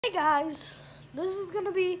Hey guys, this is going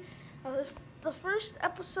to be the first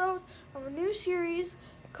episode of a new series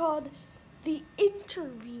called The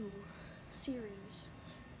Interview Series.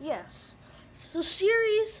 Yes, it's a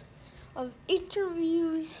series of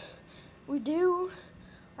interviews we do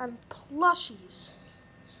on plushies.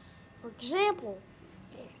 For example,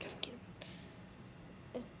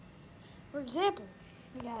 we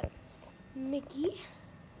got Mickey.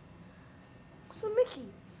 So Mickey,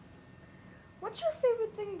 what's your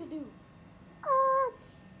favorite thing to do?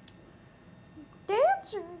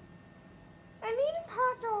 Dancing and eating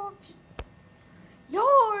hot dogs.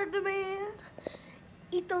 You're the man.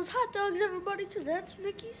 Eat those hot dogs, everybody, because that's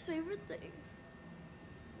Mickey's favorite thing.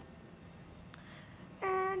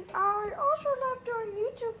 And I also love doing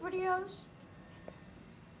YouTube videos.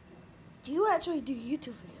 Do you actually do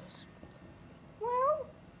YouTube videos? Well,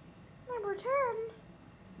 number 10.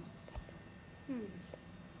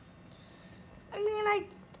 I mean,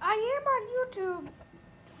 I am on YouTube.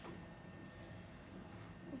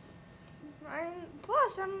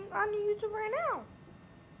 Plus, I'm on YouTube right now.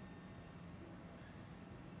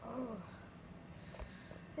 Oh.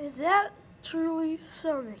 Is that truly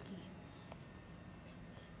so, Mickey?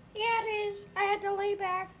 Yeah, it is. I had to lay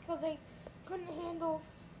back because I couldn't handle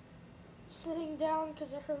sitting down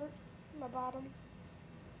because it hurt my bottom.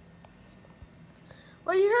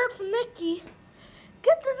 Well, you heard from Mickey.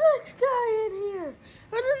 Get the next guy in here,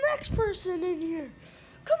 or the next person in here.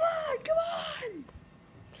 Come on, come on.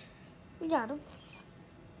 We got him.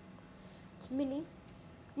 It's Minnie.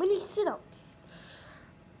 Minnie, sit up.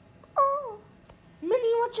 Oh,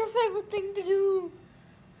 Minnie, what's your favorite thing to do?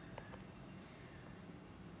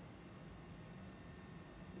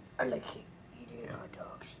 I like eating hot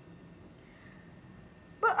dogs.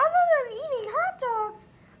 But other than eating hot dogs,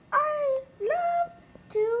 I love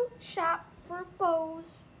to shop for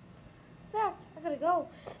bows. In fact, I gotta go.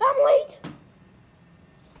 I'm late.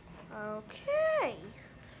 Okay.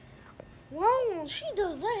 Well, she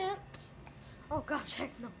does that. Oh gosh,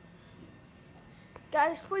 heck no.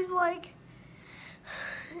 Guys, please like.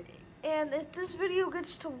 And if this video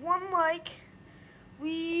gets to 1 like,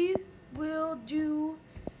 we will do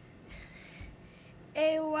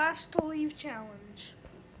a last to leave challenge.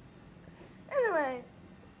 Anyway,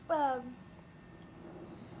 I'll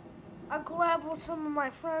collab with some of my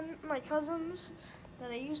cousins that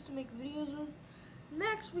I used to make videos with.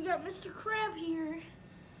 Next, we got Mr. Crab here.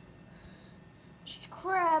 Mr.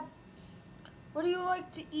 Crab, what do you like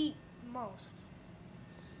to eat most?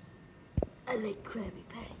 I like Krabby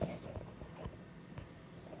Patties.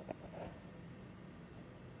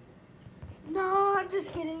 No, I'm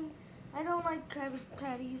just kidding. I don't like Krabby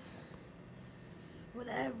Patties. What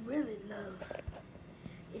I really love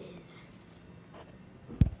is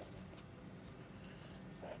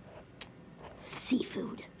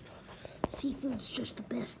seafood. Seafood's just the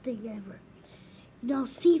best thing ever. You know,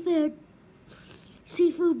 seafood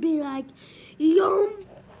be like, yum.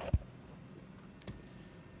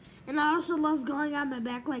 And I also love going on my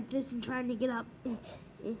back like this and trying to get up.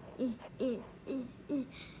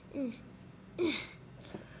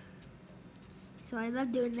 So I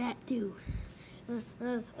love doing that too.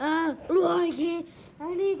 I can't.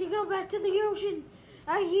 I need to go back to the ocean.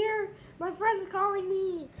 I hear my friends calling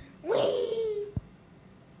me. Whee!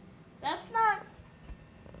 That's not.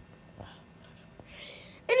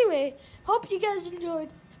 Anyway, hope you guys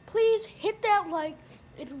enjoyed. Please hit that like.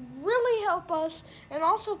 It really help us. And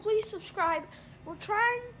also, please subscribe. I'm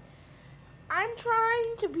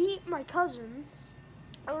trying to beat my cousin,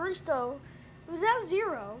 Aristo, who's at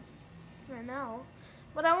 0 right now.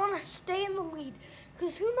 But I want to stay in the lead.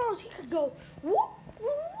 Because who knows, he could go whoop,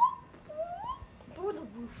 whoop, whoop, through the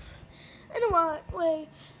roof. Anyway,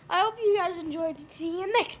 I hope you guys enjoyed. See you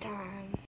next time.